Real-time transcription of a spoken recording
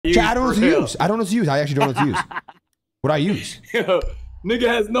Chat, I don't know what to use. I don't know what to use. I actually don't know what to use. What do I use? Yo, nigga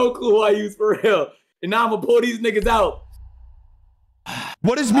has no clue what I use for real. And now I'm gonna pull these niggas out.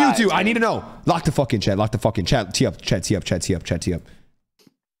 What does Mewtwo? I need to know. Lock the fucking chat. Lock the fucking chat. Tee up. Chat. Tee up. Chat. Tee up. Chat. Tee up.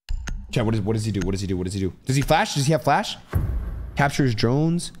 Chat. What does he do? What does he do? What does he do? Does he flash? Does he have flash? Captures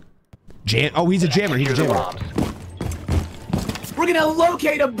drones. Jam. Oh, he's a jammer. He's a jammer. We're gonna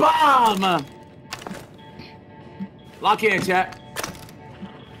locate a bomb. Lock in, chat.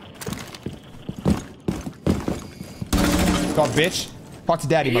 Talk, bitch. Talk to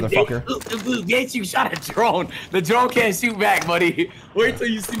daddy, motherfucker. Bitch, you shot a drone. The drone can't shoot back, buddy. Wait till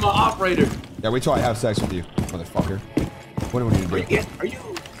you see my operator. Yeah, wait till I have sex with you, motherfucker. What do we need to do? Are you?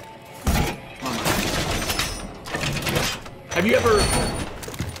 Have you ever?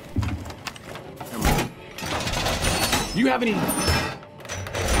 You have any?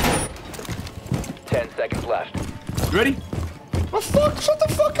 10 seconds left. You ready? What the fuck? Shut the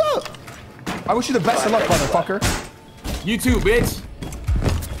fuck up. I wish you the best of luck, motherfucker. You too, bitch.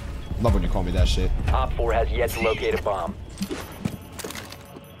 Love when you call me that shit. Op 4 has yet to locate a bomb.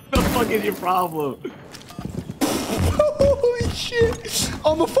 What the fuck is your problem? Holy shit.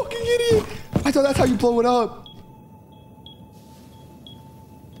 I'm a fucking idiot. I thought that's how you blow it up.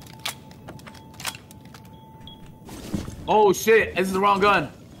 Oh shit, this is the wrong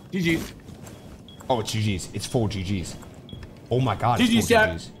gun. GG's. Oh, it's GG's. It's full GG's. Oh my god. GG's,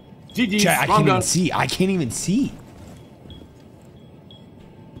 chat. GG's. Chat, I can't even see. I can't even see.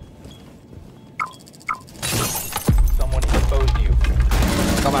 Someone exposed you.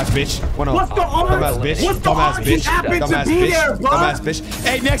 Dumbass bitch. What's the dumbass bitch. What's the dumbass bitch. Dumbass bitch. There, dumbass bitch.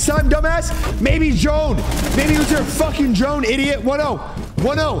 Hey, next time, dumbass. Maybe drone. Maybe it was your fucking drone, idiot. 1-0.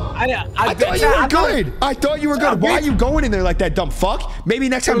 1-0. I thought you were good. I thought you were good. Why are you going in there like that, dumb fuck? Maybe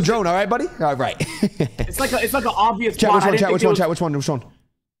next time drone, all right, buddy? All right. It's like an obvious chat, plot. Which one?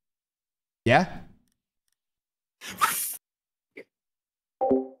 Yeah?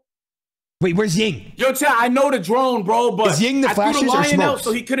 Wait, where's Ying? Yo, chat, I know the drone, bro, but is Ying the flashes I threw the lion or smokes? out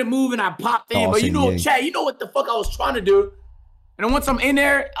so he couldn't move and I popped in. Oh, But you know, Ying. chat, you know what the fuck I was trying to do. And then once I'm in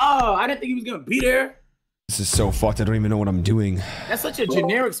there, oh, I didn't think he was gonna be there. This is so fucked. I don't even know what I'm doing. That's such a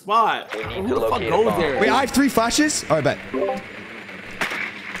generic spot. Who the fuck goes there? Wait, I have 3 flashes? All right, bet.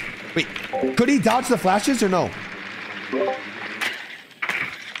 Wait, could he dodge the flashes or no?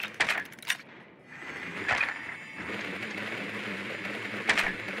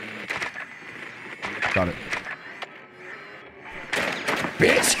 Got it.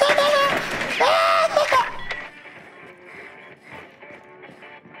 Bitch!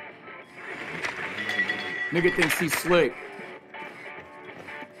 Nigga thinks he's slick.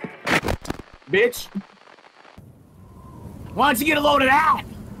 Bitch. Why don't you get a load of that?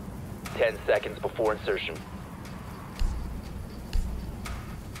 10 seconds before insertion.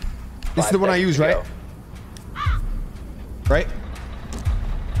 This is the one I use, right? Right?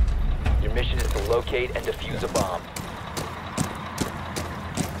 Your mission is to locate and defuse a bomb.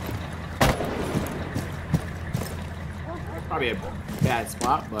 Probably a bad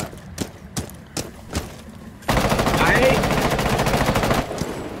spot, but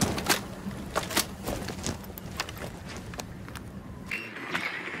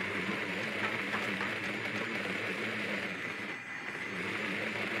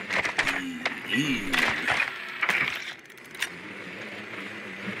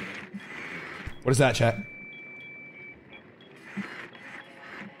What is that, chat?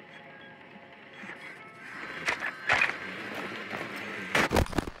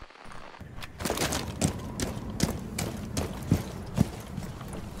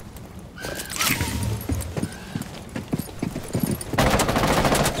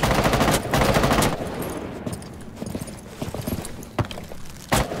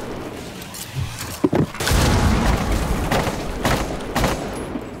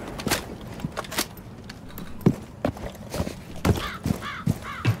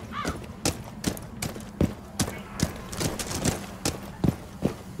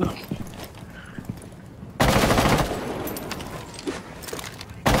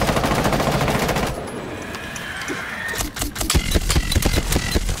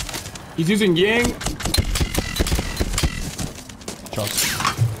 he's using Ying. Trust.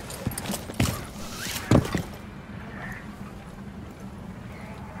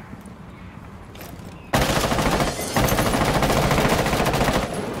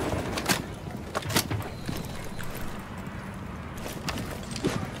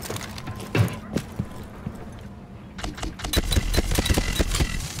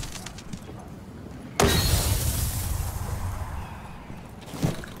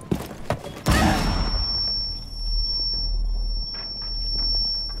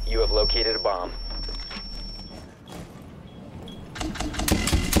 You have located a bomb.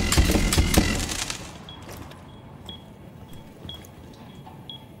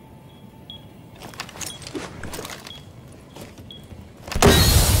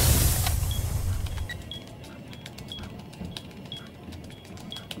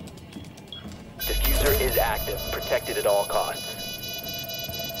 Diffuser is active, protected at all costs.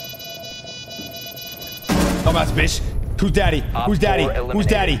 Dumbass bitch. Who's daddy? Who's daddy? Who's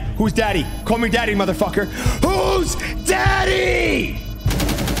daddy? Who's daddy? Call me daddy, motherfucker. Who's daddy?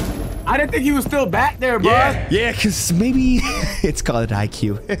 I didn't think he was still back there, bro. Yeah, because maybe it's called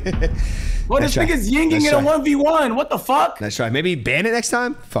IQ. Well, this thing is yinging in a 1v1. What the fuck? That's right. Maybe ban it next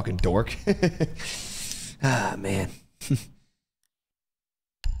time? Fucking dork. Ah, man.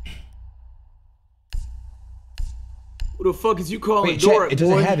 Who the fuck is you calling Wait, dork, chat, it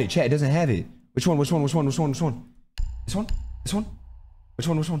doesn't boy? have it. Chat, it doesn't have it. Which one? Which one? Which one? Which one? Which one? This one? This one? Which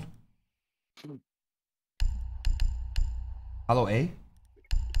one? Which one? Hello, A?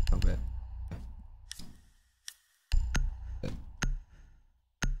 Oh, bad.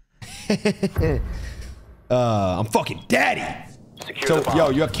 I'm fucking daddy. Secure the bomb.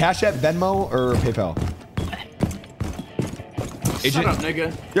 Yo, you have Cash App, Venmo, or PayPal? Shut up,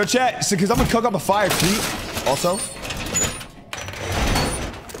 nigga. Yo, chat, because I'm gonna cook up a fire tweet. Also.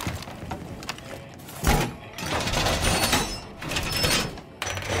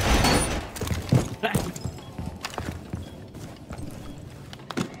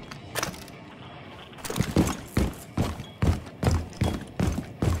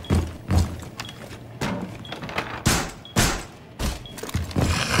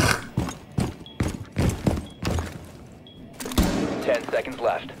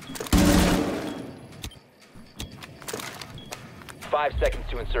 Left. 5 seconds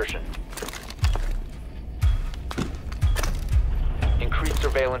to insertion. Increased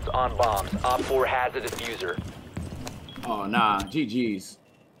surveillance on bombs. Op 4 has a diffuser. Oh, nah. GG's.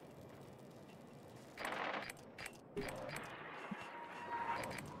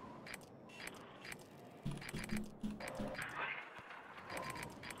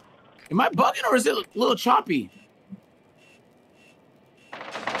 Am I bugging or is it a little choppy?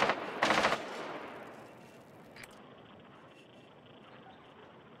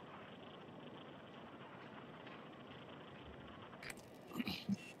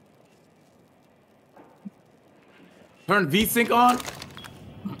 Turn VSync on.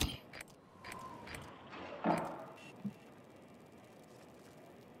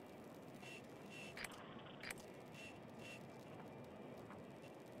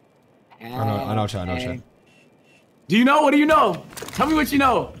 I know, chat. Do you know? What do you know? Tell me what you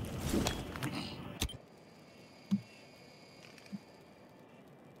know.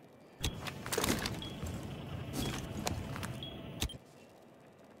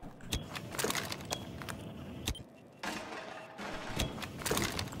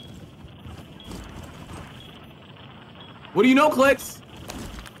 What do you know, Clix?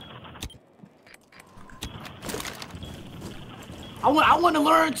 I want to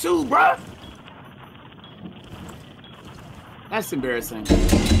learn too, bruh. That's embarrassing.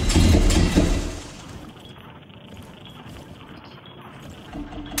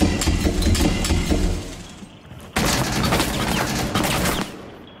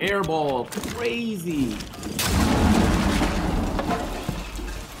 Airball, crazy.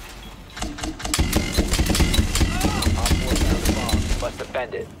 Must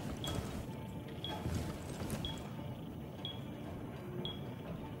defend it.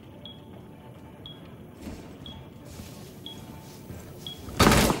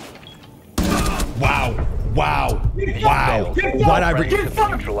 Wow. Why'd I repeat? You're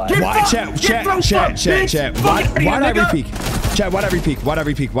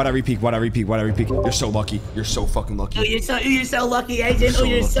so lucky. You're so fucking lucky. Oh, you're so lucky, Agent. Oh,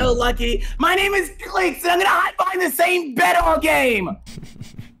 you're so lucky. My name is Clix, and I'm gonna hide behind the same bed all game.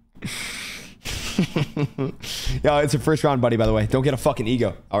 Yo, it's a first round, buddy, by the way. Don't get a fucking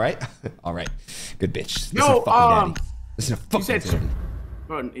ego. All right? All right. Good bitch. Yo, Listen to fucking daddy.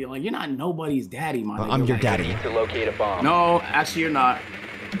 Bro, like, you're not nobody's daddy, man. I'm your daddy. Need to locate a bomb. No, actually, you're not.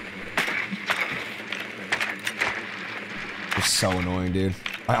 You're so annoying, dude.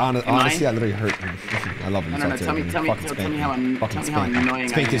 Honestly, I literally hurt you. I love you. No, tell me how annoying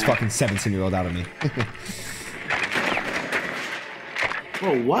Spank I this am. fucking 17-year-old out of me.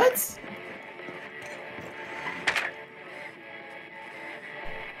 Bro, what?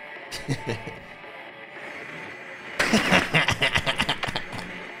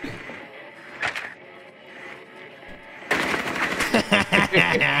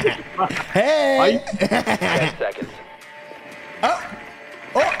 Hey! 10 seconds. Oh!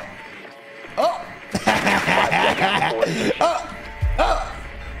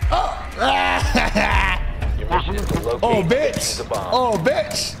 Oh, Locate and bitch. defuse the bomb. Oh,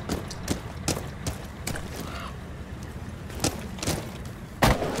 bitch.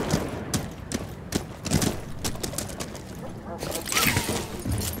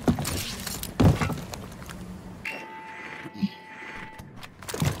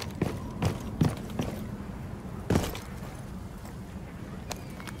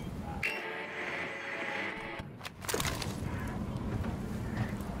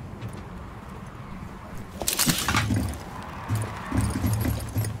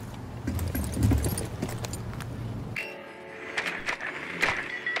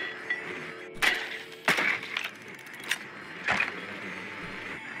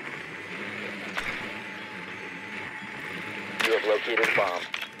 You have located a bomb.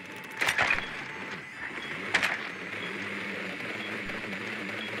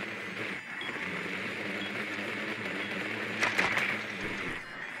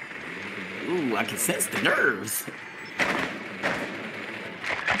 Ooh, I can sense the nerves.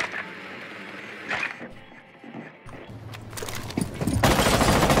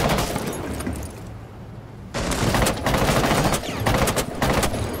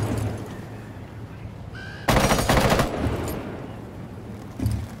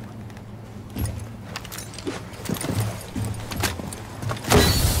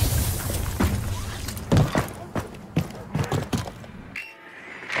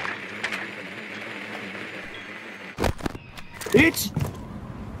 Bitch!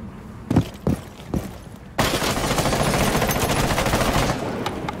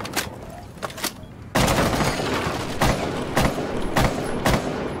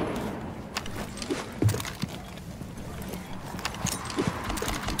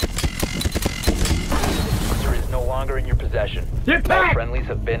 Diffuser is no longer in your possession. Get All back! friendlies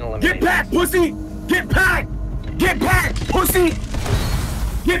have been eliminated. Get back, pussy! Get back! Get back, pussy!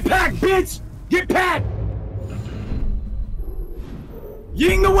 Get back, bitch! Get back!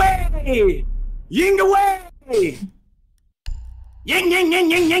 Ying away! Ying away! Ying, ying,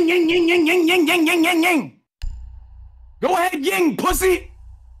 ying, ying, ying, ying, ying, ying, ying, ying, ying, ying, ying, ying! Go ahead, ying, pussy!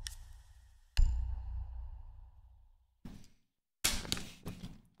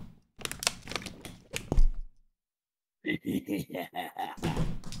 Don't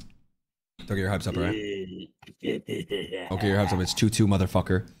get your hypes up, all right? Okay, your hypes up. It's 2-2,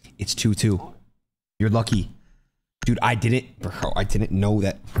 motherfucker. It's 2-2. You're lucky. Dude, I didn't know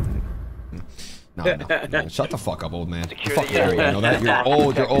that. No. Shut the fuck up, old man. Secure Fuck the you, you area. know that?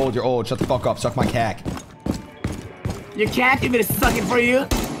 You're old. Shut the fuck up. Suck my cack. Your cat, you better suck it for you.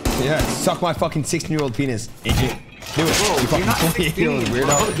 Yeah, suck my fucking 16-year-old penis. Agent. Do it. Bro, you fucking you're not 16, weirdo.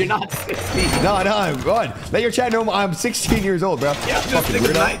 bro. You're not 16. No, I'm good. Let your chat know I'm 16 years old, bro. Yeah, this Fucking nigga's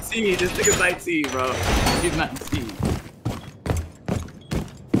weirdo. 19. This nigga's 19, bro. He's 19.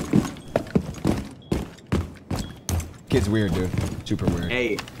 Kid's weird, dude. Super weird.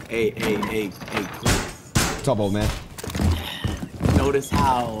 Hey, What's up, old man? notice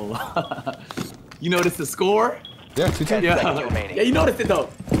how you notice the score? Yeah, 2-2. Yeah. Seconds remaining. Yeah, you noticed it though.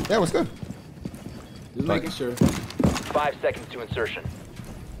 Yeah, what's good? Just making sure. 5 seconds to insertion.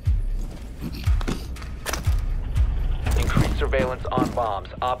 Increased surveillance on bombs.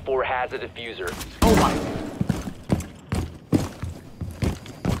 Op 4 has a diffuser. Oh my.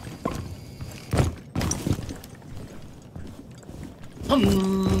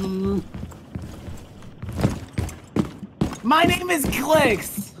 My name is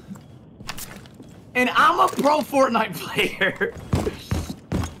Clix, and I'm a pro Fortnite player.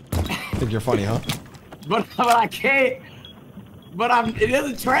 Think you're funny, huh? but I can't. It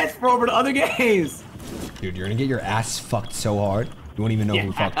doesn't transfer over to other games. Dude, you're gonna get your ass fucked so hard. You won't even know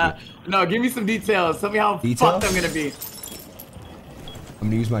who fucked you. No, give me some details. Tell me how Details? fucked I'm gonna be. I'm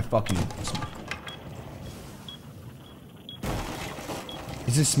gonna use my fucking...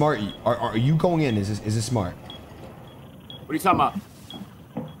 Is this smart? Are you going in? Is this smart? What are you talking about?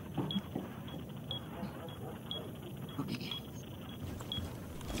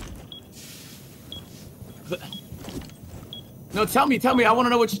 No, tell me. I want to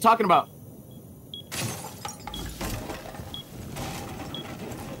know what you're talking about.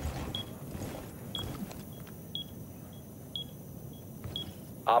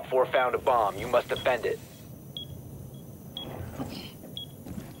 Op 4 found a bomb. You must defend it.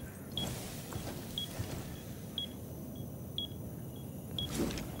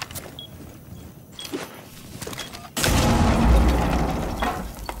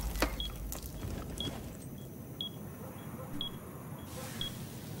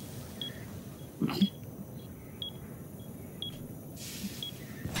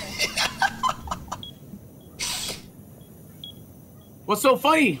 What's so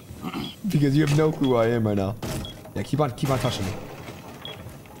funny? Because you have no clue who I am right now. Yeah, keep on touching me.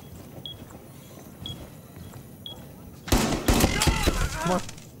 Come on.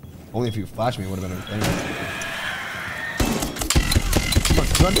 Only if you flash me, it would have been a thing. Come on,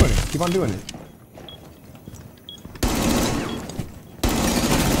 keep on doing it. Keep on doing it.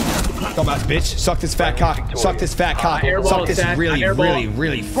 Dumbass bitch. Suck this fat cock. Suck this fat cock. Suck this really fat cock.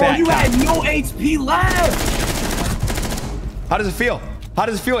 Bro, you had no HP left. How does it feel? How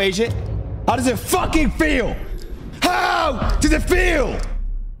does it feel, Agent? How does it fucking feel? How does it feel?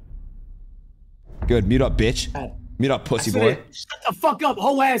 Good. Mute up, bitch. Mute up, pussy boy. Shut the fuck up,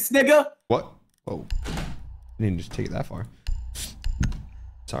 hoe ass nigga. What? Whoa. I didn't just take it that far.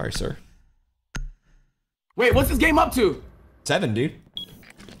 Sorry, sir. Wait, what's this game up to? 7, dude.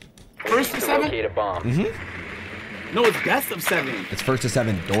 First to 7? Locate a bomb. No, it's best of 7. It's first to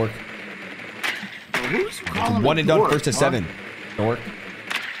 7, dork. Who's calling One me and done, dork, first to huh? 7, dork.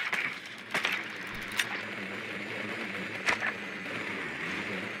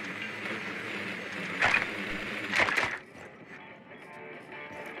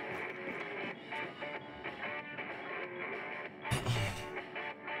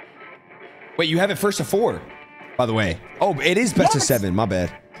 Wait, you have it first to 4, by the way. Oh, it is best of 7. My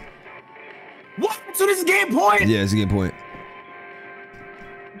bad. What? So this is game point? Yeah, it's a game point.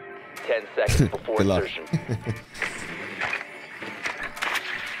 10 seconds before Good luck. insertion.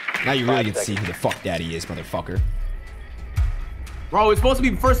 Now you really 5 get to see who seconds. the fuck daddy is, motherfucker. Bro, it's supposed to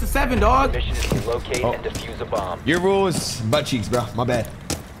be first to 7, dog. Mission is to locate and defuse a bomb. Your rule is butt cheeks, bro. My bad.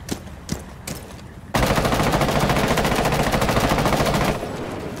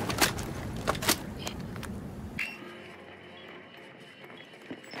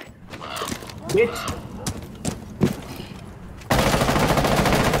 Bitch.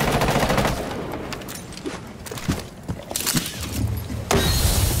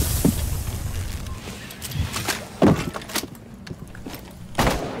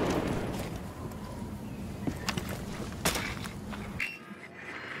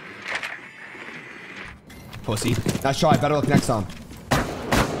 Pussy. Nice try. Better luck next time.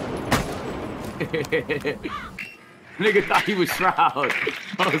 Nigga thought he was Shroud.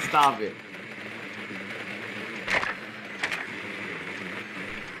 Oh, stop it.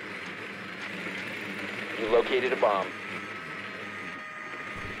 You located a bomb.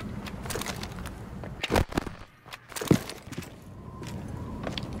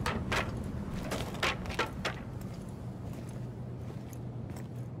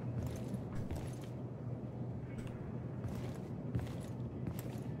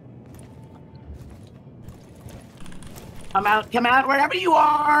 Come out, wherever you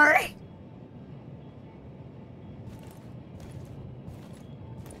are.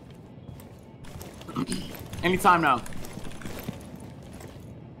 Anytime now.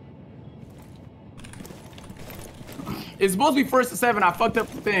 It's supposed to be first to 7. I fucked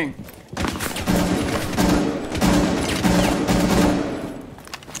up the thing.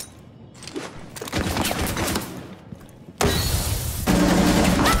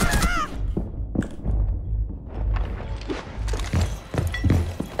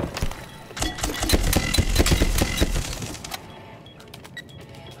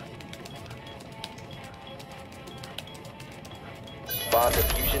 Bomb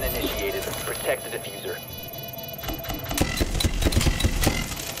diffusion initiated. Protect the diffuser.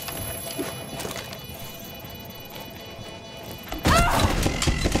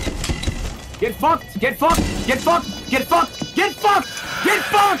 Get fucked! Get fucked! Get fucked! Get fucked! Get fucked! Get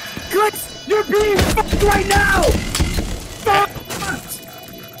fucked! Clix, you're being fucked right now! Fucked!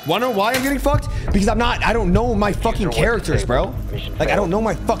 Wanna know why I'm getting fucked? Because I don't know my fucking characters, bro. Like, I don't know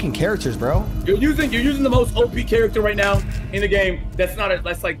my fucking characters, bro. You're using the most OP character right now in the game. That's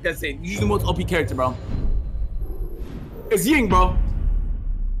it. You're using the most OP character, bro. It's Ying, bro.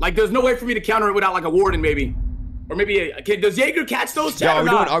 Like, there's no way for me to counter it without like a warden, maybe. Or maybe does Jaeger catch those? Yo,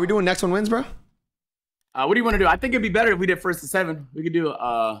 are we doing next one wins, bro? What do you want to do? I think it'd be better if we did first to 7. We could do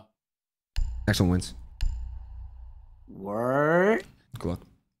Next one wins. Word. Good luck.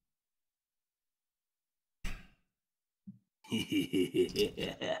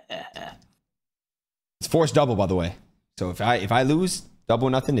 It's forced double, by the way. So if I lose, double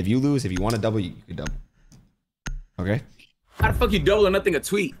nothing. If you lose, if you want to double, you could double. Okay. How the fuck you double or nothing a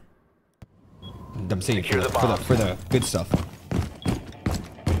tweet? I'm saying for the good stuff.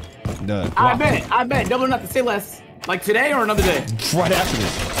 I bet. Double or nothing. Say less. Like today or another day? Right after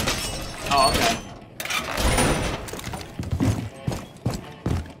this. Oh, okay.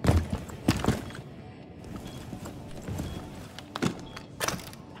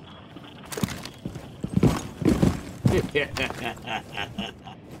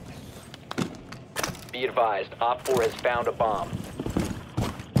 Be advised, Op 4 has found a bomb.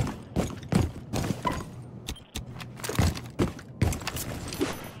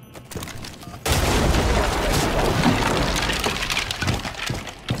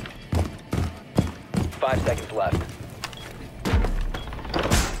 Five seconds left.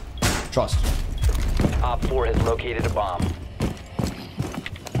 Trust. Op 4 has located a bomb.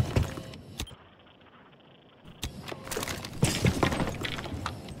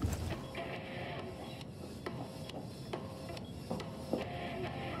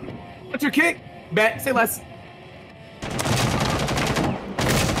 What's your kick? Bet. Say less.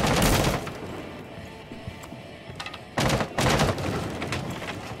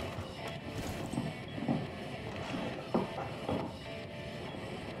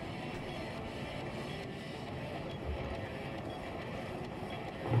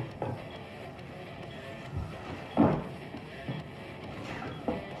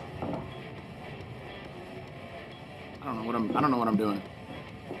 I don't know what I'm doing.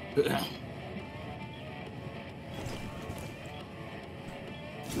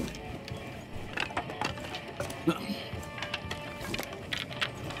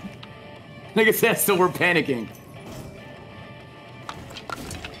 Nigga said still we're panicking.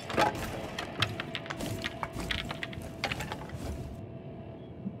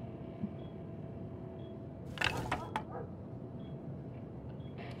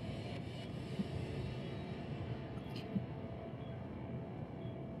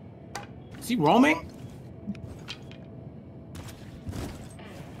 Is he roaming?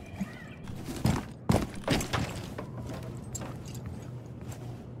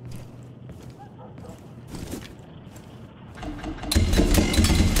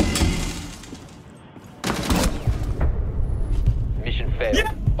 Mission failed.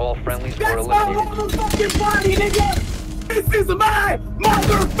 Yeah. All friendlies were That's my eliminated. motherfucking body, nigga! This is my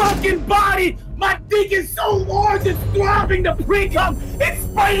motherfucking body! My dick is so large it's throbbing the pre-cum! It's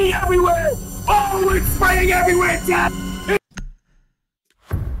spraying everywhere! Oh, it's spraying everywhere, Dad!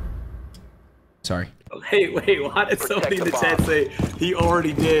 Sorry. Wait, why did somebody in the chat say he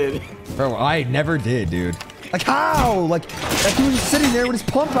already did? Bro, I never did, dude. Like, how? Like he was just sitting there with his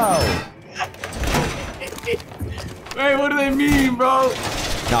pump out. Wait, what do they mean, bro?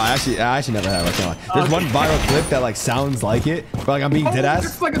 No, I actually never have. I can't lie. There's one viral clip that like sounds like it, but like I'm being dead ass.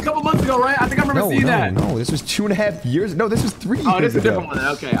 This was like a couple months ago, right? I think I remember seeing that. No, this was 2.5 years. No, this was 3 years ago. Oh, this is a different one.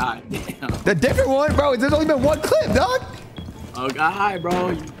 Okay, alright. The different one, bro. There's only been one clip, dog. Oh, alright,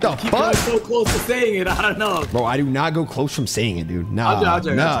 bro. The Keep fuck? going so close to saying it. I don't know. Bro, I do not go close from saying it, dude. Nah, nah,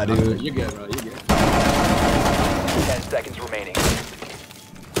 dude. You're good, bro. You're good. 10 seconds remaining.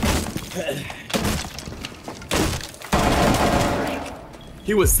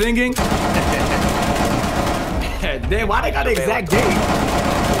 He was singing. Damn, why they got the exact date?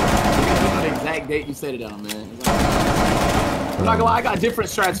 The exact date you said it on, man. I'm not gonna lie, I got different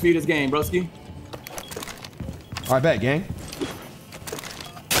strats for you this game, broski. All right, bet, gang.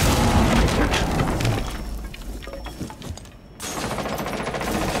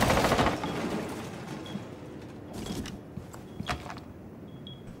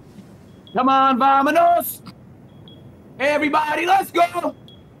 Come on, vamonos! Everybody, let's go!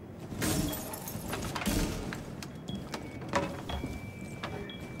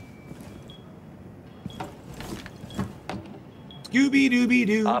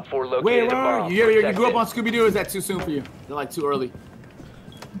 Scooby-Dooby-Doo. Op 4 located Where a are bomb. you? You Protect grew up it. on Scooby-Doo, or is that too soon for you? They're like too early.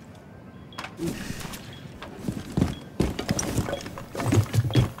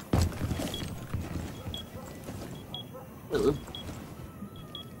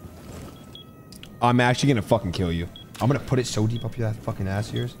 I'm actually gonna fucking kill you. I'm gonna put it so deep up your fucking ass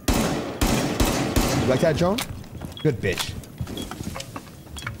of yours. You like that, Joan? Good bitch.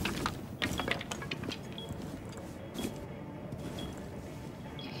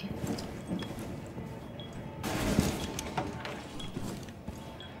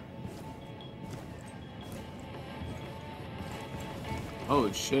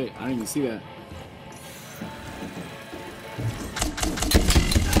 Oh shit, I didn't even see that.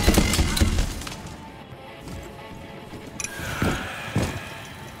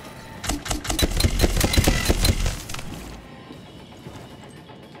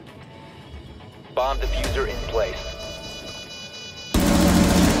 Bomb diffuser in place.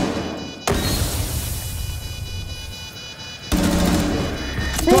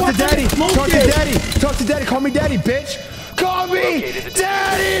 Talk to daddy! Talk to daddy! Talk to daddy! Call me daddy, bitch! Call me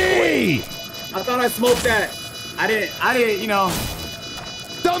daddy! I thought I smoked that. I didn't, you know.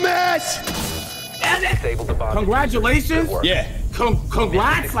 Dumbass! Disabled the bomb. Congratulations. Good work. Yeah.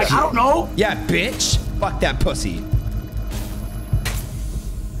 Congrats. Like, I don't know. Yeah, bitch. Fuck that pussy.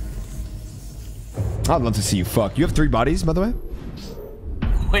 I'd love to see you fuck. You have 3 bodies, by the way?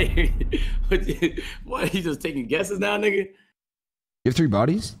 Wait, what? He just taking guesses now, nigga? You have 3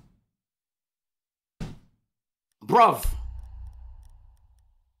 bodies? Bruv.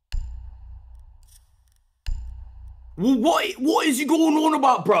 What is you going on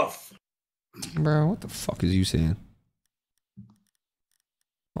about, bruv? Bro, what the fuck is you saying?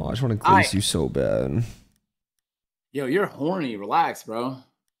 Oh, I just want to glimpse you so bad. Yo, you're horny. Relax, bro.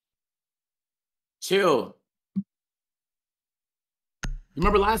 Chill. You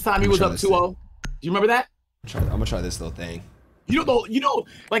remember last time he was up 2-0? Do you remember that? I'm gonna try this little thing. You know,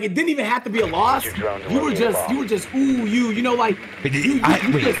 like it didn't even have to be a loss. You were just, ooh, you know, like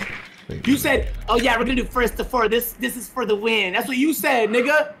you said, oh yeah, we're gonna do first to 4. This is for the win. That's what you said,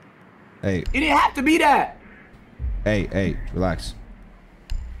 nigga. Hey. It didn't have to be that. Hey, relax.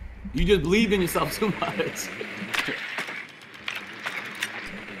 You just believe in yourself too much.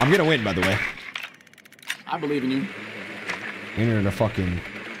 I'm gonna win, by the way. I believe in you. You're in a fucking...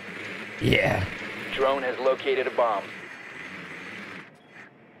 Yeah. Drone has located a bomb.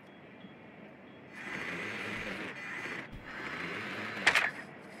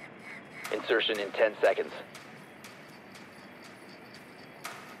 Insertion in 10 seconds.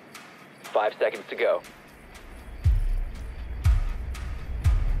 5 seconds to go.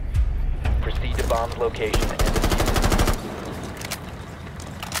 Proceed to bomb's location and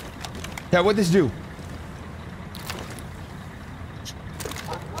Yeah, what'd this do?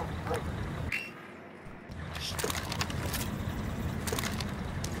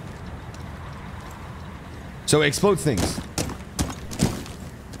 So it explodes things.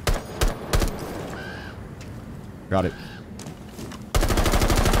 Got it.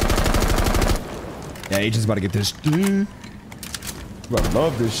 Yeah, Agent's about to get this. I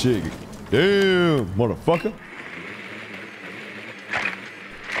love this shit. Damn, motherfucker.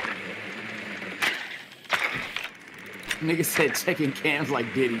 Nigga said checking cams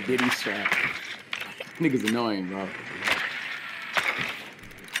like Diddy strap. Nigga's annoying, bro.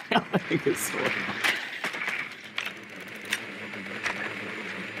 Nigga's so annoying.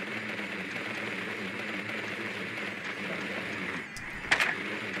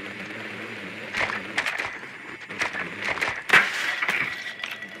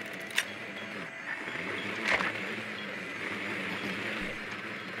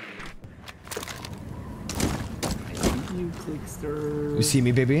 You see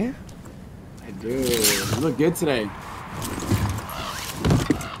me, baby? I do. You look good today.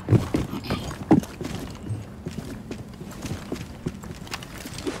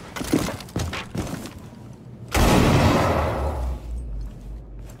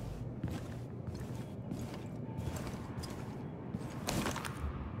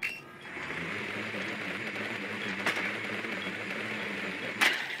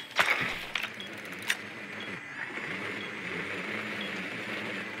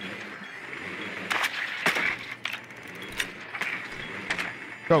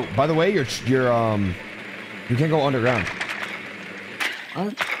 Bro, by the way, you can't go underground.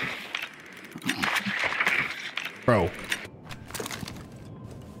 What? Bro.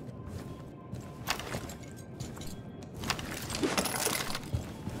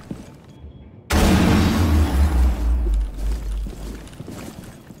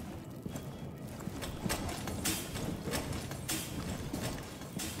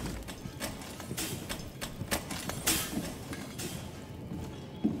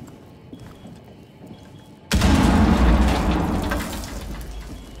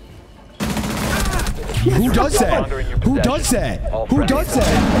 Who does that? Who does that? Who does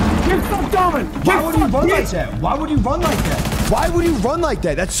that? You're so dumb. Why would you run like that? Why would you run like that? Why would you run like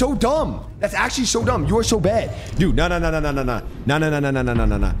that? That's so dumb. That's actually so dumb. You are so bad. Dude, no.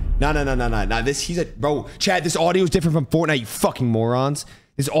 This, he's a, bro, Chad, this audio is different from Fortnite, you fucking morons.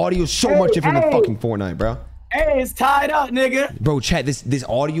 This audio is so much different than fucking Fortnite, bro. Hey, it's tied up, nigga. Bro, Chad, this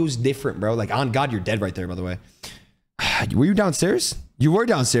audio is different, bro. Like, on God, you're dead right there, by the way. Were you downstairs? You were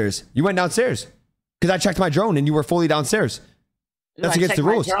downstairs. You went downstairs. Because I checked my drone and you were fully downstairs. That's against the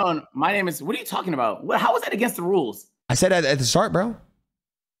rules. Drone. My name is, what are you talking about? How is that against the rules? I said at the start, bro.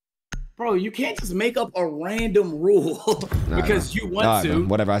 Bro, you can't just make up a random rule because you want to. Man,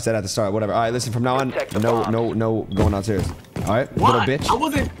 whatever, I said at the start, whatever. All right, listen, from now on, no going downstairs. All right, why? Little bitch.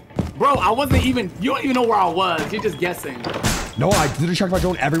 I wasn't even, you don't even know where I was. You're just guessing. No, I literally checked my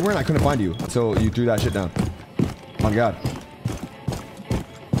drone everywhere and I couldn't find you until you threw that shit down. On God.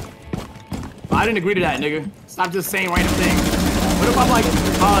 I didn't agree to that, nigga. Stop just saying random things. What if I'm like,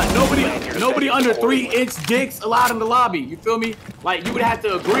 nobody under 3-inch dicks allowed in the lobby? You feel me? Like, you would have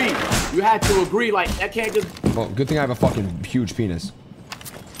to agree. You had to agree. Like, that can't just... Well, good thing I have a fucking huge penis.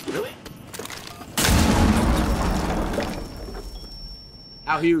 Really?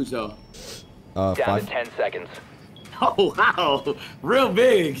 How huge though? Down 5. to 10 seconds. Oh wow, real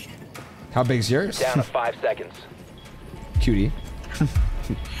big. How big's yours? Down to 5 seconds. Cutie.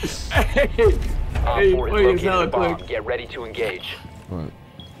 Hey, Op 4 funny is as hell, located a bomb. Clix. Get ready to engage. What?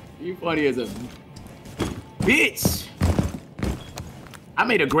 You funny as a bitch. I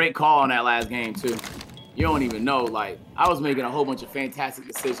made a great call on that last game too. You don't even know. Like I was making a whole bunch of fantastic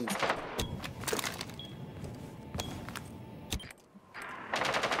decisions.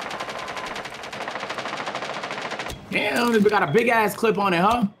 Damn, we got a big ass clip on it,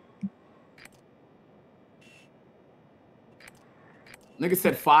 huh? Nigga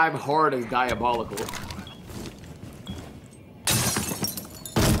said 5 hard is diabolical.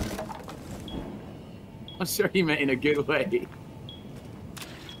 I'm sure he meant in a good way.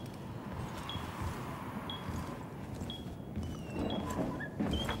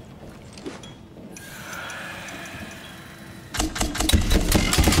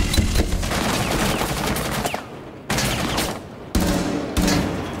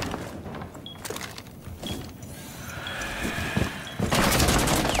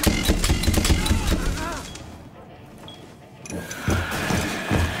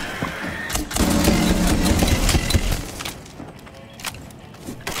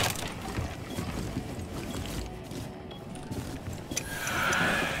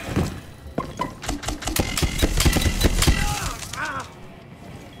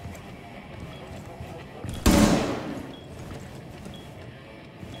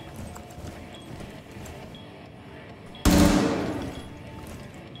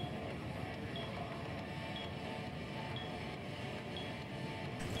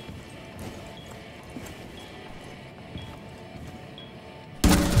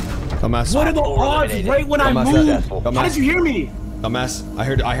 Dumbass. What are the odds right when I Dumbass. move? Dumbass. How did you hear me? Dumbass. I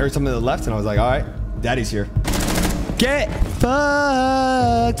heard something to the left and I was like, all right, daddy's here. Get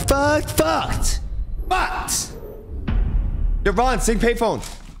fucked. Yo, Ron, sing payphone.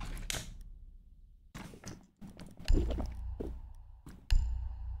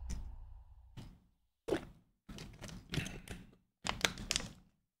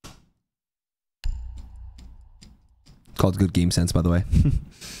 Called good game sense, by the way.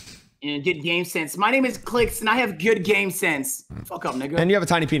 And good game sense. My name is Clix, and I have good game sense. Fuck up, nigga. And you have a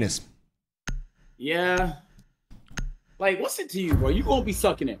tiny penis. Yeah. Like, what's it to you, bro? You won't be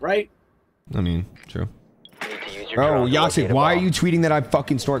sucking it, right? I mean, true. Need to use your Oh, drone to Yaksik, locate a why are bomb. you tweeting that I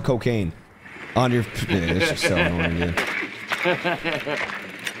fucking snort cocaine? On your... Yeah, it's just so annoying, dude.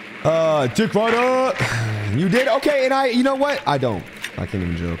 Dick Rider! You did? Okay, and you know what? I don't. I can't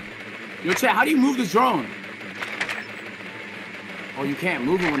even joke. Yo, chat, how do you move this drone? Oh, you can't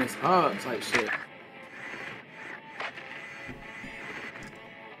move it when it's up type shit.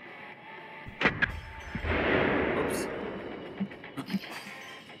 Oops.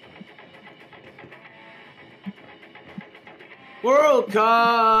 World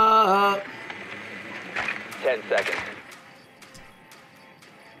Cup! 10 seconds.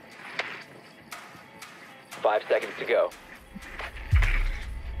 5 seconds to go.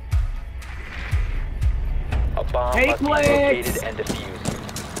 A bomb Hey, must be Clix! located and defused.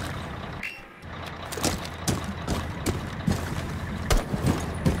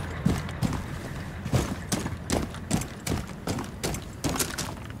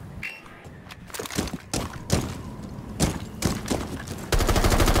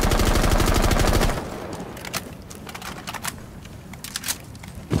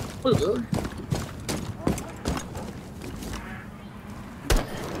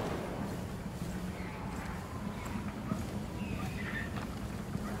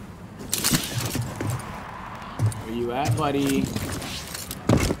 Where you at, buddy?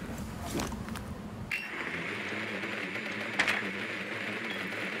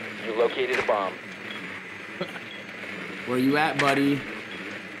 You located a bomb. Where you at, buddy?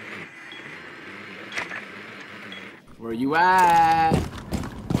 Where you at?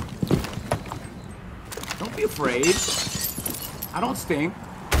 Don't be afraid. I don't stink.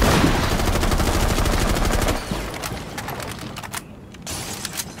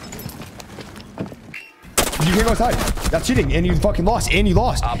 You can't go outside. That's cheating. And you fucking lost. And you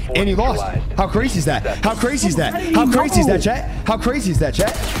lost. And you lost. How crazy is that? How crazy is that? How crazy is that, chat? How crazy is that,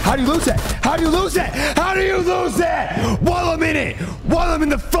 chat? How do you lose that? How do you lose that? How do you lose that? While I'm in it. While I'm in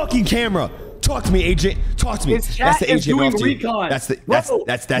the fucking camera. Talk to me, agent. Talk to me. His chat That's the is agent doing off to you. recon. That's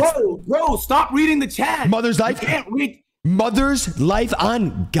the Bro, stop reading the chat. Mother's life. You can't read. Mother's life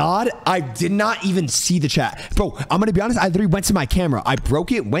on God, I did not even see the chat. Bro, I'm gonna be honest, I literally went to my camera. I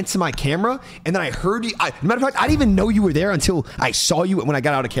broke it, went to my camera, and then I heard you. Matter of fact, I didn't even know you were there until I saw you when I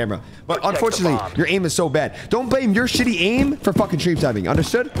got out of camera. But unfortunately, your aim is so bad. Don't blame your shitty aim for fucking stream sniping.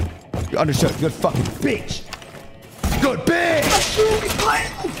 Understood? Understood. Good fucking bitch. Good bitch.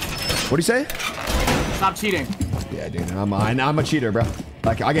 What do you say? Stop cheating. Yeah, dude, I'm a cheater, bro.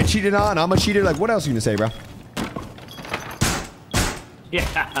 Like, I get cheated on, I'm a cheater. Like, what else are you gonna say, bro? Yeah.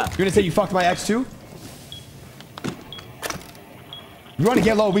 You're gonna say you fucked my ex too? You wanna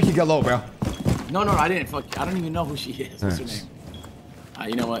get low, we can get low, bro. No, I didn't fuck you. I don't even know who she is. What's her name?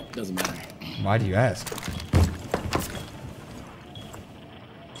 You know what? Doesn't matter. Why do you ask?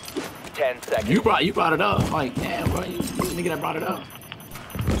 10 seconds. You brought it up. Like, damn, bro, you the nigga that brought it up.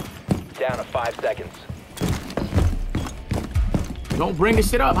 Down to 5 seconds. Don't bring this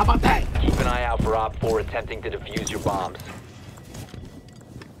shit up. How about that? Keep an eye out for Op 4 attempting to defuse your bombs.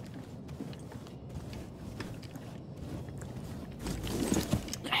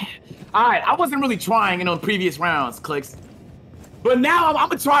 Alright, I wasn't really trying in previous rounds, Clix. But now I'm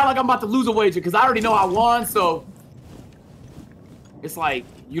gonna try like I'm about to lose a wager because I already know I won, so it's like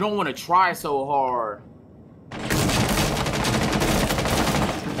you don't want to try so hard. I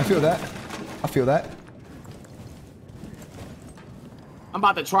feel that. I feel that. I'm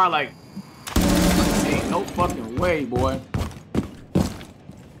about to try like ain't no fucking way, boy.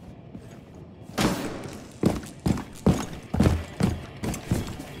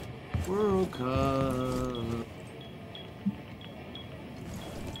 World Cup.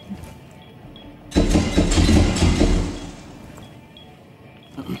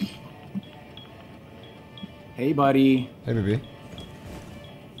 Hey, buddy. Hey, baby. Do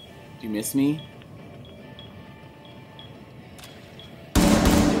you miss me?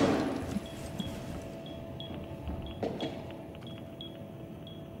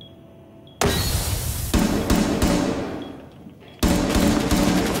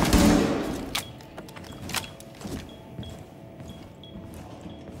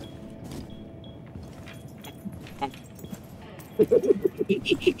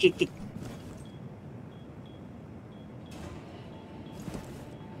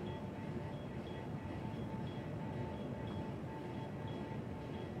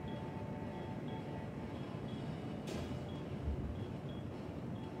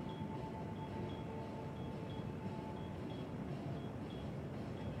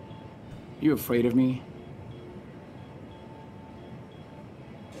 You afraid of me?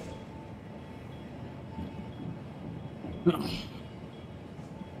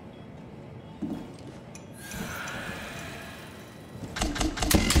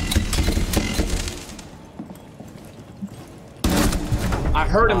 I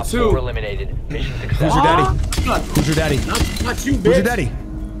heard him too. Eliminated. Mission Who's success. your daddy? Who's your daddy? Not you, bitch. Who's your daddy?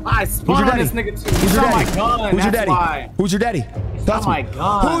 I spawned on this nigga too. Who's your daddy? My gun. Who's your That's daddy? why. Who's your daddy? That's my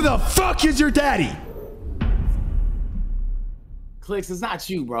gun. Who the fuck is your daddy? Clix, it's not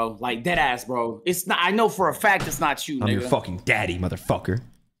you, bro. Like, dead ass, bro. It's not. I know for a fact it's not you, I'm nigga. your fucking daddy, motherfucker.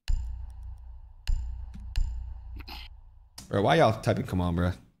 Bro, why y'all typing come on,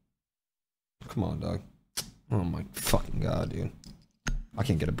 bro? Come on, dog. Oh my fucking god, dude. I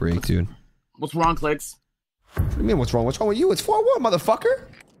can't get a break, dude. What's wrong, Clix? What do you mean, what's wrong? What's wrong with you? It's 4-1, motherfucker.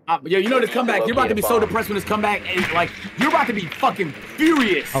 Yo, you know this comeback. You're about to be so depressed when this comeback. And, like, you're about to be fucking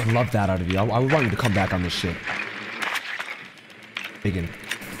furious. I would love that out of you. I would want you to come back on this shit. Big and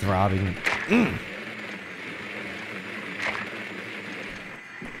throbbing.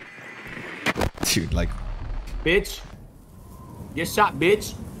 Dude, like. Bitch. Get shot,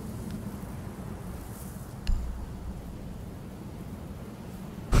 bitch.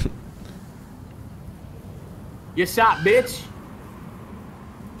 Get shot, bitch.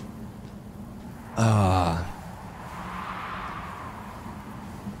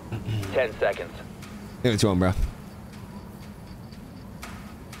 10 seconds. Give it to him, bro.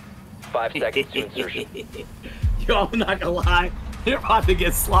 5 seconds to insertion. Yo, I'm not gonna lie. You're about to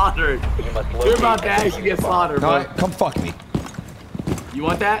get slaughtered. You're about to actually get slaughtered, bro. No, come fuck me. You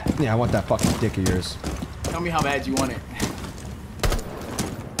want that? Yeah, I want that fucking dick of yours. Tell me how bad you want it.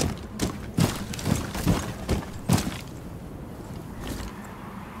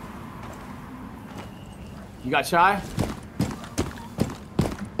 You got shy?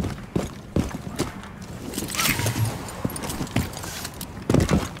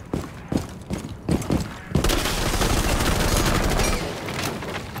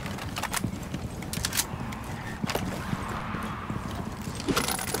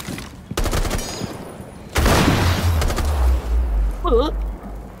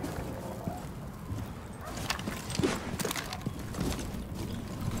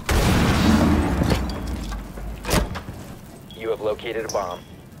 bomb.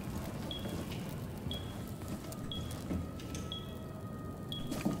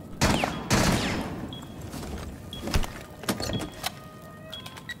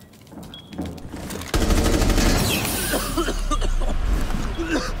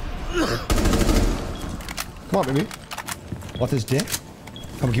 Come on, baby. Want this dick?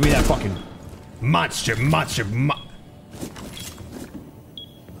 Come give me that fucking monster.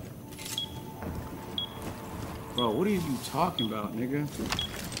 Bro, what are you talking about, nigga?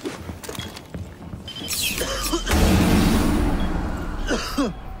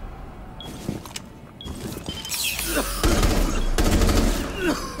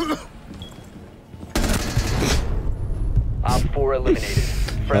 Op 4 eliminated.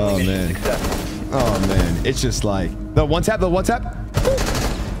 Friendly mission successful. Oh man, it's just like the one tap. Bro,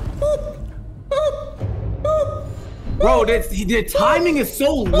 the timing is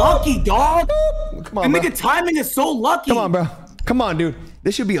so lucky, dog. Come on, the bro. nigga timing is so lucky. Come on, bro. Come on, dude.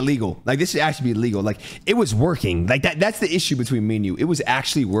 This should be illegal. Like, this should actually be illegal. Like, it was working. Like, that's the issue between me and you. It was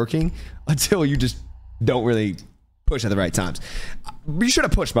actually working until you just don't really push at the right times. You should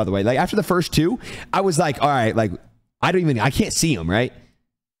have pushed, by the way. Like, after the first two, I was like, all right, like, I can't see him, right?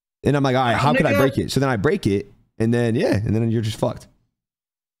 And I'm like, all right, how could I break it? So then I break it, and then, yeah, and then you're just fucked.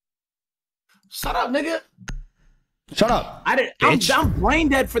 Shut up, nigga. Shut up. I'm brain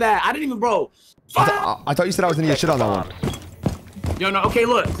dead for that. I didn't even, bro. I thought you said I was gonna get shit on that one. Yo, no, okay,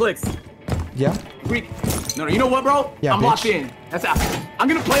 look, Clix. Yeah? No, you know what, bro? Yeah, I'm locked in. That's how. I'm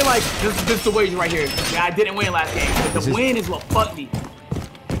gonna play like this is the wager right here. Yeah, I didn't win last game. But the win is what fucked me.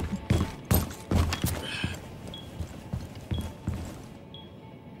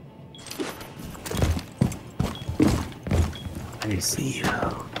 I didn't see you.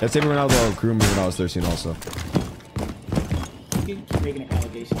 That's even when I was grooming when I was 13 also. You keep making an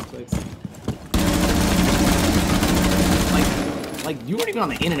allegation, Clix. Like you weren't even on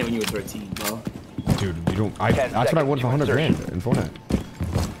the internet when you were 13, bro. Dude, you don't. That's what I won for 100 grand in Fortnite.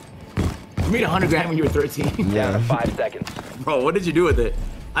 You made 100 grand when you were 13. Yeah. 5 seconds. Bro, what did you do with it?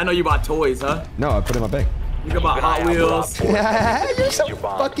 I know you bought toys, huh? No, I put it in my bank. You bought Hot Wheels. You're so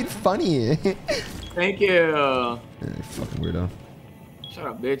fucking funny. Thank you. Yeah, you fucking weirdo. Shut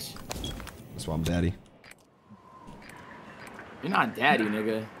up, bitch. That's why I'm daddy. You're not daddy,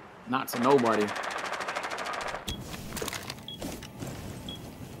 nigga. Not to nobody.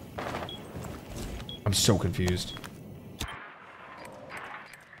 I'm so confused.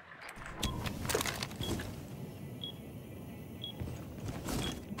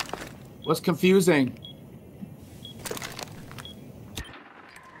 What's confusing?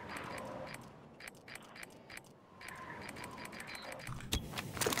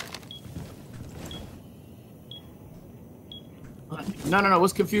 No.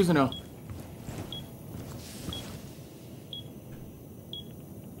 What's confusing though?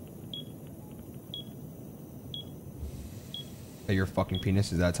 Hey, your fucking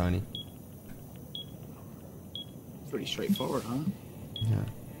penis is that tiny? Pretty straightforward, huh? Yeah.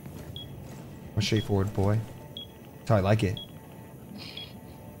 A straightforward boy. That's how I like it.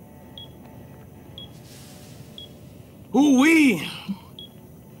 Ooh-wee!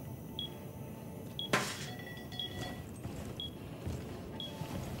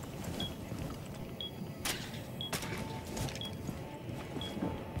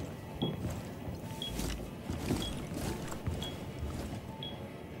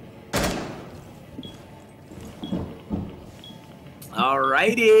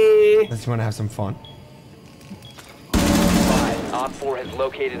 Alrighty. Let's want to have some fun. 5. Op 4 has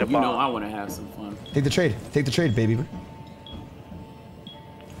located a bomb. You know I want to have some fun. Take the trade. Take the trade, baby.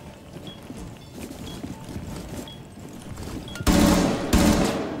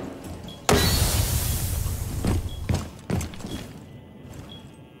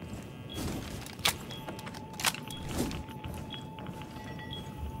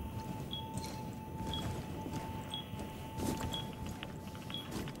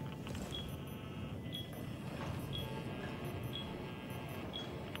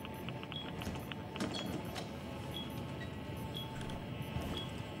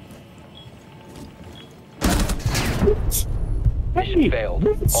 Mission failed.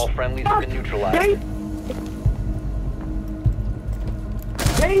 All friendlies have been neutralized.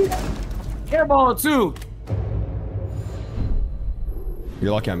 Hey, airball too.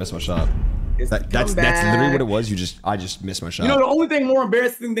 You're lucky I missed my shot. That's literally what it was. I just missed my shot. You know, the only thing more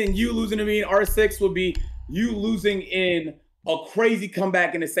embarrassing than you losing to me in R6 would be you losing in a crazy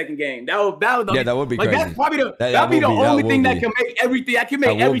comeback in the second game. That would be crazy. That's probably the only thing that can make everything. That can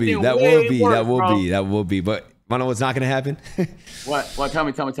make everything. That will be. But Wanna know what's not gonna happen? What? Tell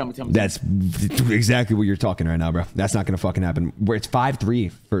me. That's exactly what you're talking right now, bro. That's not gonna fucking happen. Where it's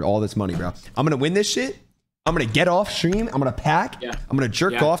 5-3 for all this money, bro. I'm gonna win this shit. I'm gonna get off stream. I'm gonna pack. Yeah. I'm gonna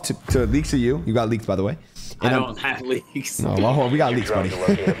jerk off to leaks of you. You got leaks, by the way. And I don't have leaks. No, well, we got leaks, buddy.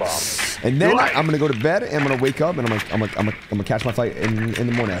 And then I'm gonna go to bed and I'm gonna wake up and I'm gonna catch my flight in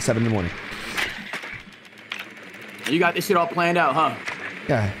the morning at 7 in the morning. You got this shit all planned out, huh?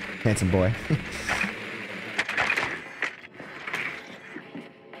 Yeah, handsome boy.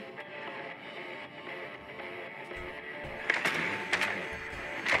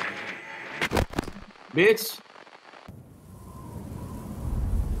 Bitch.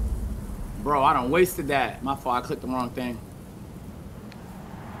 Bro, I done wasted that. My fault, I clicked the wrong thing.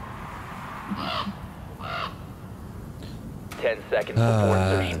 Ten seconds before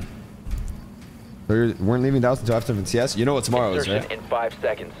insertion. We weren't leaving the house until after CS. You know what tomorrow is, right? In 5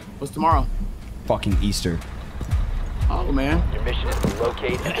 seconds. What's tomorrow? Fucking Easter. Oh, man. Your mission is to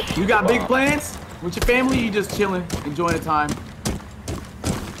locate and defuse You got the big bomb. plans? With your family, you just chilling, enjoying the time?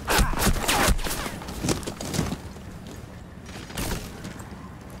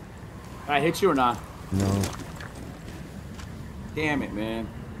 I hit you or not? No. Damn it, man.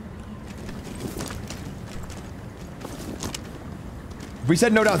 We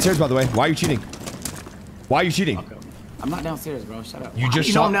said no downstairs, by the way. Why are you cheating? Why are you cheating? Okay. I'm not downstairs, bro. Shut up. You How just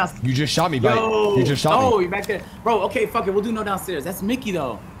do know I'm shot. downstairs? You just shot me, buddy. Yo. You just shot me. Oh, you're back there. Bro, okay, fuck it. We'll do no downstairs. That's Mickey,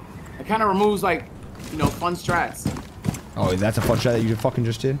 though. It kind of removes, like, you know, fun strats. Oh, that's a fun shot that you fucking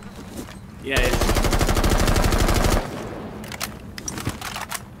just did? Yeah, yeah.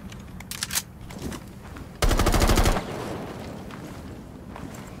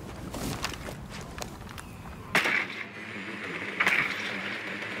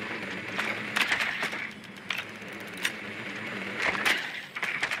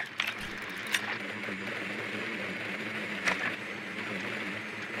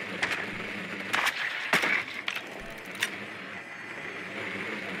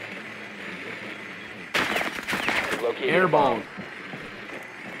 Airball.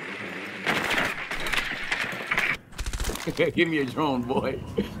 Give me a drone, boy.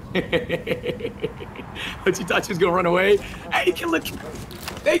 But you thought you was gonna run away? Hey, you can look.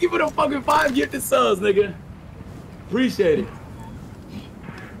 Thank you for the fucking 5 gifted subs, nigga. Appreciate it.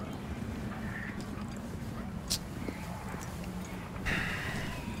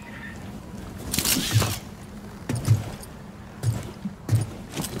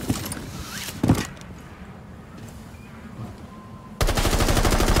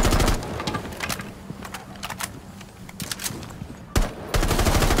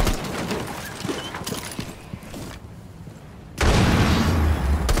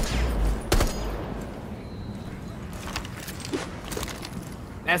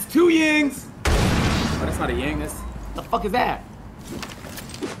 That's 2 yings. Oh, that's not a ying. That's what the fuck is that?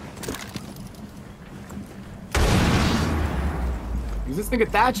 Is this nigga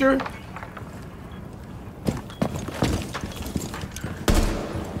Thatcher?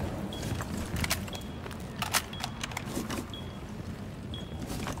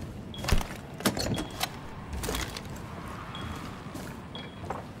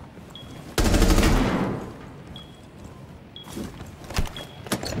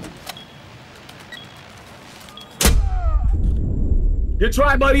 Good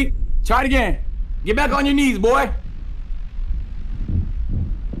try, buddy. Try it again. Get back on your knees, boy.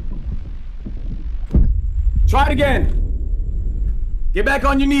 Try it again. Get back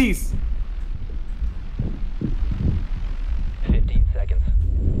on your knees. 15 seconds.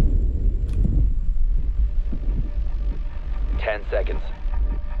 10 seconds.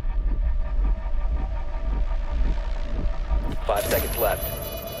 5 seconds left.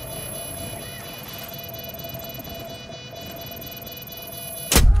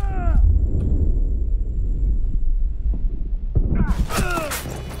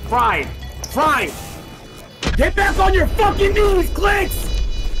 Fry. Fry. Get back on your fucking knees,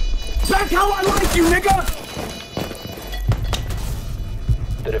 Clix! Back how I like you, nigga!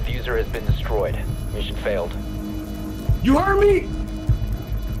 The diffuser has been destroyed. Mission failed. You heard me?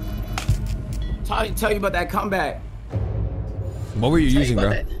 Tell you about that comeback. What were you using, about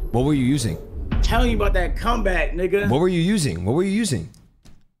bro? that. What were you using? Tell you about that comeback, nigga. What were you using? What were you using?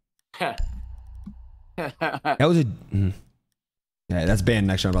 That was a... Yeah, that's banned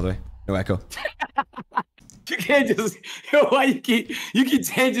next round, by the way. No echo. You can't just... Yo, why you keep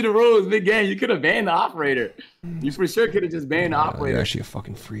changing the rules mid-game? You could have banned the operator. You for sure could have just banned the operator. You're actually a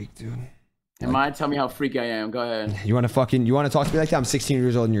fucking freak, dude. Am I? Tell me how freaky I am. Go ahead. You want to talk to me like that? I'm 16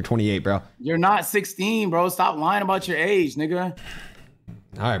 years old and you're 28, bro. You're not 16, bro. Stop lying about your age, nigga.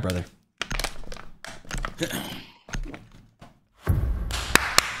 All right, brother.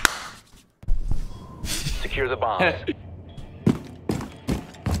 secure the bombs.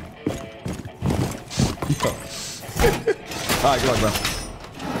 Alright, good luck, bro.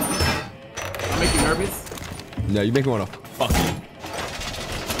 I make you nervous? No, you make me wanna fuck you.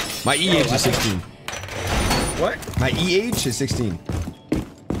 My EH is 16. What? My EH is 16.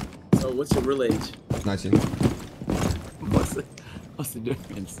 So what's your real age? 19. What's the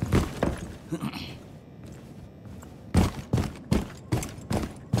difference?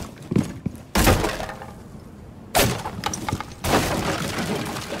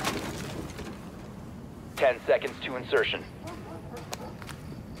 10 seconds to insertion.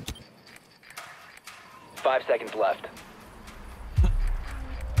 5 seconds left.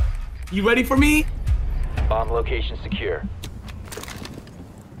 You ready for me? Bomb location secure.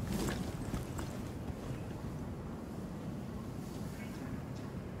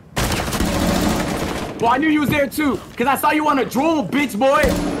 Well, I knew you was there too, cause I saw you on a drool, bitch boy.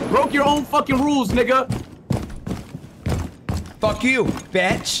 Broke your own fucking rules, nigga. Fuck you,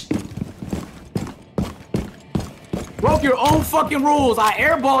 bitch. Broke your own fucking rules. I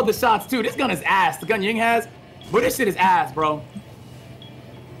airballed the shots too. This gun is ass. The gun Ying has, but this shit is ass, bro.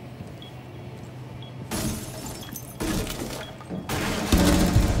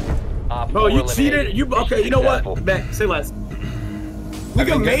 Bro, you cheated. You okay? You know what? Bet. Say less. We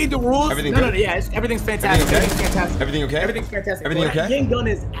Everything made the rules. Everything no, good? yeah, everything's fantastic. Everything okay? Everything's fantastic. Everything okay? Everything's fantastic. Everything Bro, that okay? Ying gun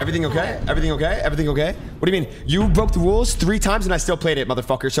is. Everything okay? Everything okay? Everything okay? What do you mean? You broke the rules 3 times and I still played it,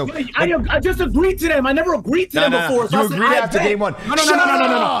 motherfucker. So I just agreed to them. I never agreed to them before. You agreed after game 1.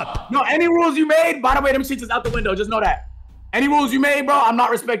 No, any rules you made, by the way, them shit is out the window. Just know that. Any rules you made, bro, I'm not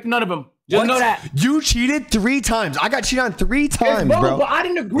respecting none of them. Just know that. You cheated 3 times. I got cheated on 3 times, bro. But I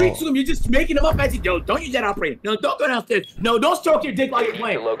didn't agree to them. You're just making them up as you go. Don't use that operator. No, don't go downstairs. No, don't stroke your dick while you're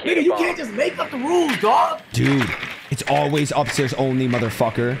playing. Nigga, you can't just make up the rules, dog. Dude, it's always upstairs only,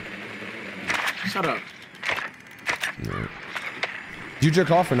 motherfucker. Shut up. Did you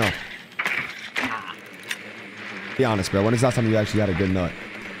jerk off or no? Nah. Be honest, bro. When is the last time you actually got a good nut?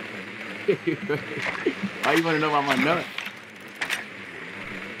 Why you want to know about my nut?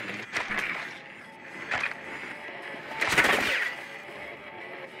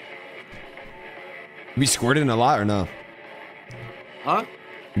 You be squirting a lot or no? Huh?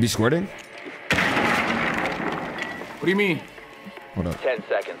 You be squirting? What do you mean? Hold up. 10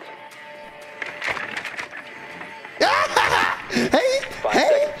 seconds. Hey! 5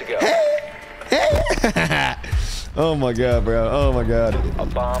 seconds to go. Hey! Oh my god, bro. Oh my god. A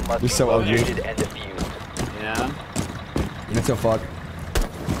bomb must You're be so ugly. located and defused. Yeah. You're so fuck.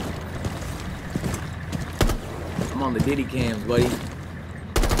 I'm on the Diddy cams, buddy.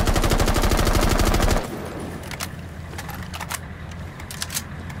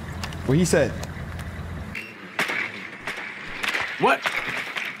 What he said? What?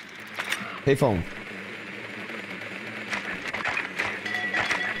 Hey, phone.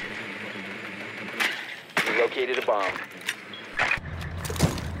 You located a bomb.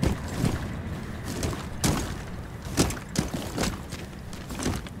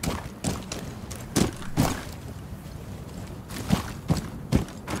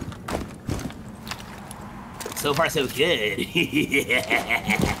 So far, so good.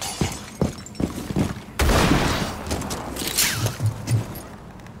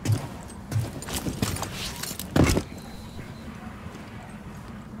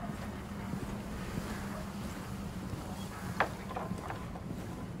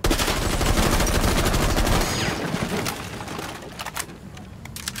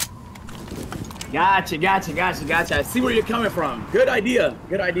 Gotcha. I see where you're coming from. Good idea.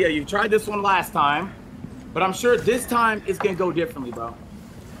 You tried this one last time, but I'm sure this time it's gonna go differently, bro.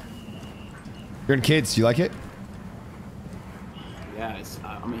 You're in kids. Do you like it? Yeah,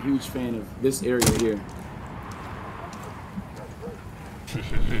 I'm a huge fan of this area here.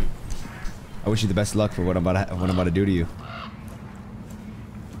 I wish you the best of luck for what I'm about to do to you.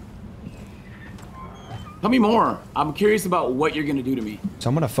 Tell me more. I'm curious about what you're gonna do to me. So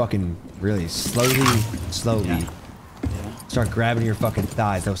I'm gonna fucking really slowly Yeah. start grabbing your fucking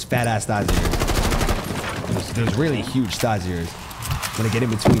thighs. Those fat ass thighs of yours. Those really huge thighs of yours. I'm gonna get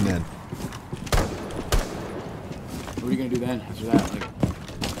in between them. What are you gonna do then after that? Like,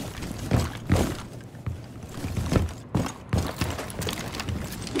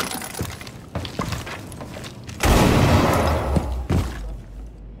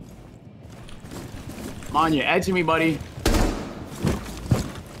 come on, you're edging me, buddy.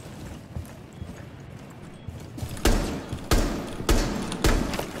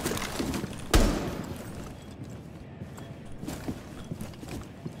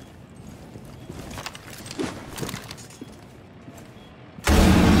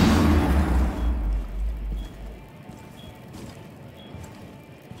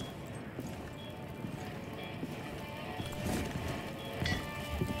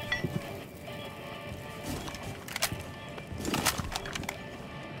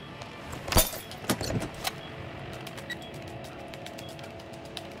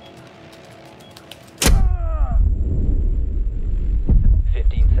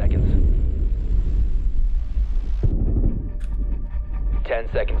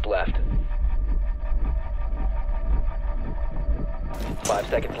 5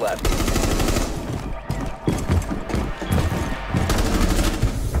 seconds left.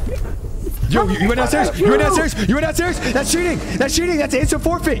 Yo, you went downstairs. You went downstairs. You went downstairs. That's cheating. That's cheating. That's instant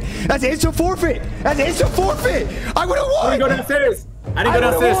forfeit. That's instant forfeit. That's instant forfeit. I would have won. I didn't go downstairs. I didn't go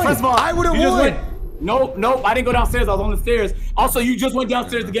downstairs. First of all, I would have won. Nope. I didn't go downstairs. I was on the stairs. Also, you just went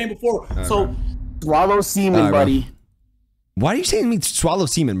downstairs the game before. So, swallow semen, buddy. Why are you saying me swallow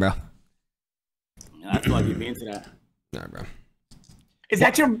semen, bro? That's why I get me into that. All right, bro. Is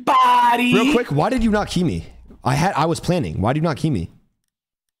that your body? Real quick, why did you not key me? I was planning. Why did you not key me?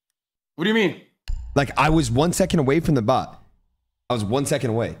 What do you mean? Like, I was 1 second away from the bot. I was 1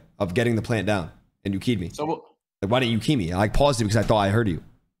 second away of getting the plant down, and you keyed me. So what? Like, why didn't you key me? I paused it because I thought I heard you.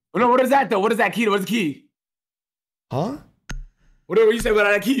 No, what is that though? What is that key? What's the key? Huh? Whatever you say about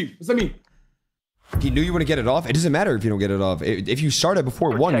that key. What's that mean? He knew you wouldn't get it off. It doesn't matter if you don't get it off. If you started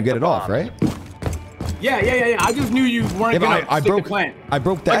before one, you get it off, right? Yeah. I just knew you weren't gonna stick the plant. I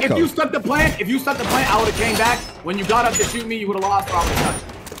broke that code. If you stuck the plant, I would have came back. When you got up to shoot me, you would have lost. Probably touched.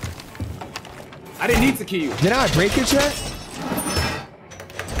 I didn't need to key you. Did I break it yet?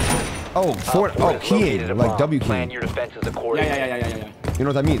 Oh, keying, like W keying. Plan your defenses accordingly. Yeah. You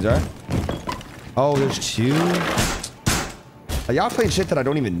know what that means, right? Oh, there's two. Y'all playing shit that I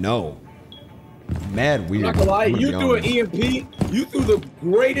don't even know. Mad weird. I'm not gonna lie, you threw an EMP. You threw the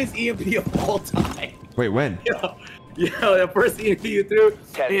greatest EMP of all time. Wait, when? Yo, the first EMP you threw,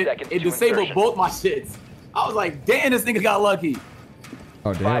 10 seconds it to disabled insertion. both my shits. I was like, damn, this nigga got lucky.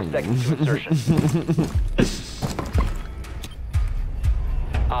 Oh, damn. 5 seconds to insertion.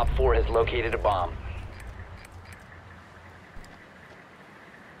 Op 4 has located a bomb.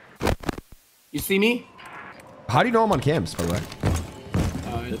 You see me? How do you know I'm on cams, by the way?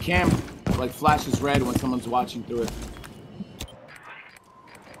 The cam like flashes red when someone's watching through it.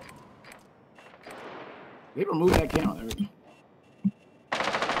 They removed that cam. There we go.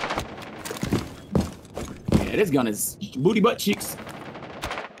 Yeah, this gun is booty butt cheeks.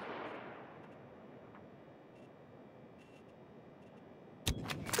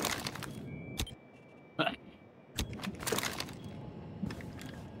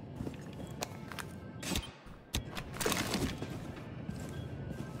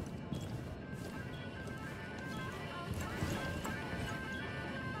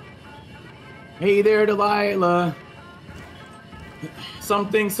 Hey there, Delilah.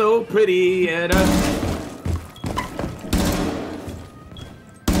 Something so pretty at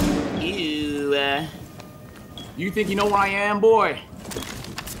you think you know where I am, boy?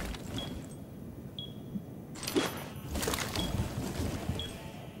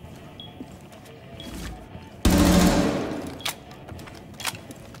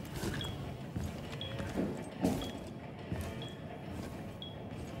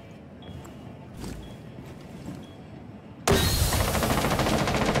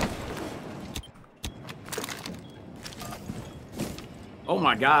 Oh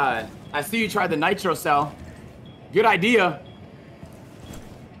my God. I see you tried the nitro cell. Good idea.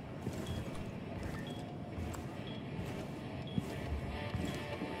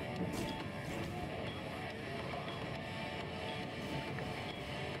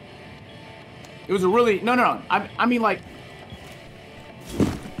 It was a really, no. I mean like,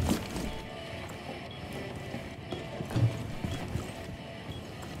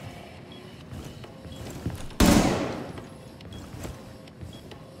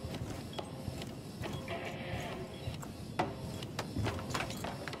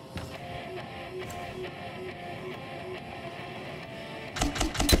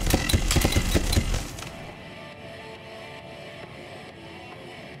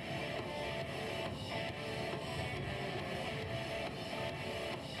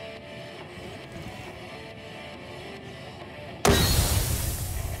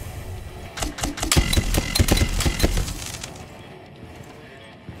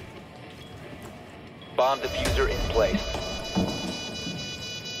 Bomb diffuser in place.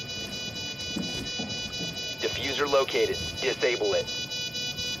 Diffuser located. Disable it.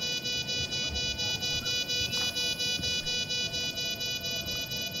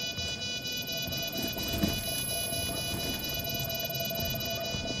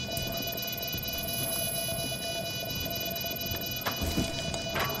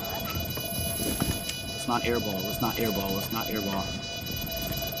 it's not airball. It's not airball. It's not airball.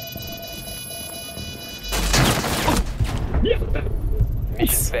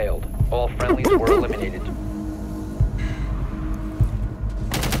 Mission failed. All friendlies were eliminated.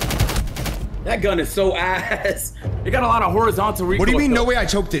 That gun is so ass. It got a lot of horizontal recoil. What do you mean, no way I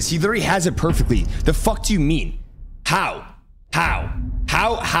choked this? He literally has it perfectly. The fuck do you mean? How?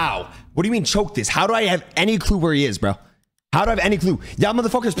 What do you mean choke this? How do I have any clue where he is, bro? How do I have any clue? Y'all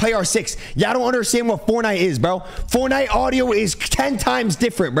motherfuckers play R6. Y'all don't understand what Fortnite is, bro. Fortnite audio is 10 times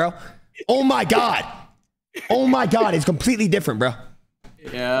different, bro. Oh my God. Oh my God. It's completely different, bro.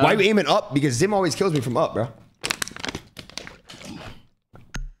 Yeah. Why are you aiming up? Because Zim always kills me from up, bro.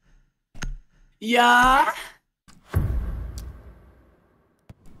 Yeah.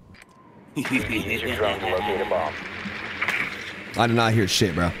 Use your drone to locate a bomb. I did not hear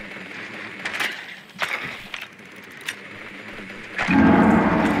shit, bro.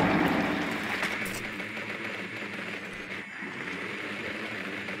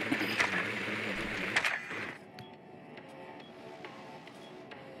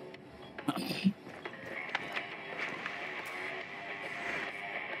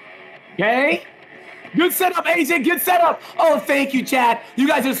 Okay. Good setup, Agent. Good setup. Oh, thank you, chat. You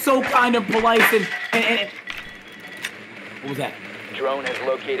guys are so kind and polite and what was that? Drone has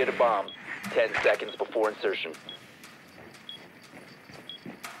located a bomb. 10 seconds before insertion.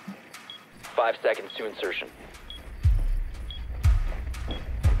 5 seconds to insertion.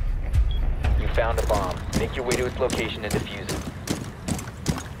 You found a bomb. Make your way to its location and defuse it.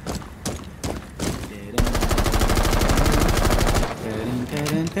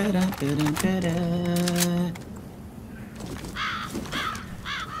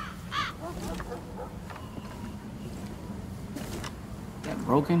 That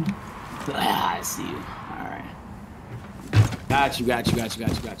broken? Ah, I see you. All right. Got you.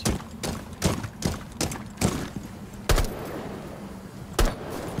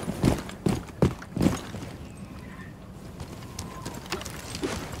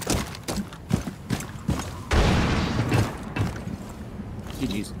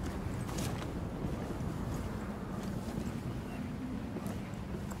 GG's.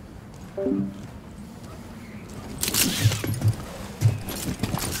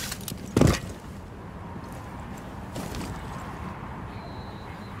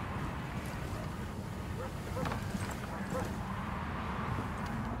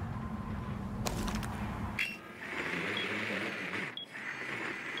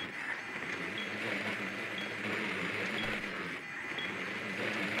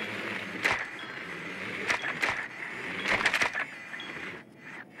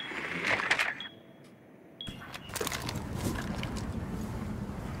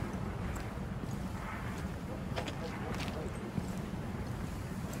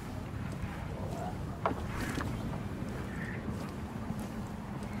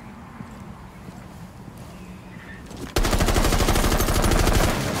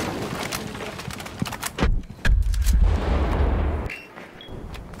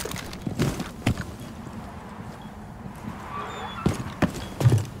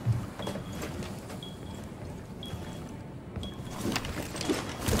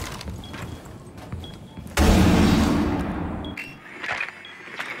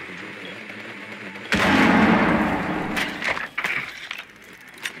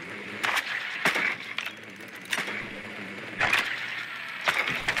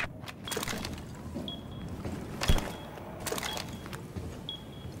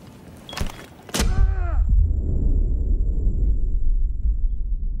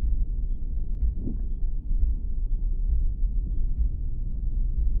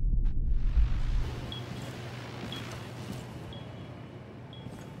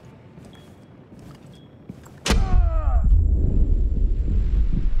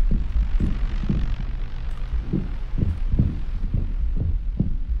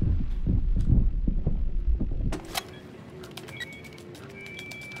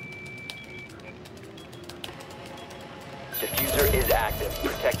 Diffuser is active,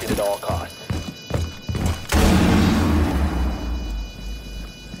 protected at all costs.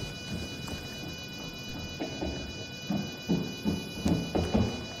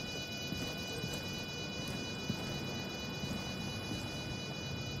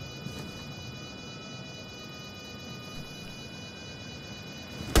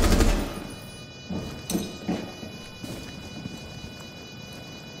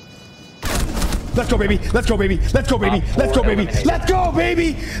 Let's go, baby. Let's go, baby. Let's go, baby. Let's go, baby. Let's go,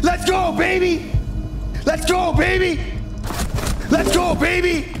 baby. Let's go, baby. Let's go, baby. Let's go,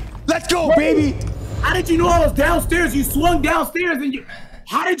 baby. Let's go, baby. How did you know I was downstairs? You swung downstairs and you...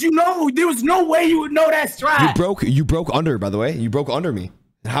 How did you know? There was no way you would know that strat. You broke under, by the way. You broke under me.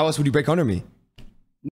 How else would you break under me?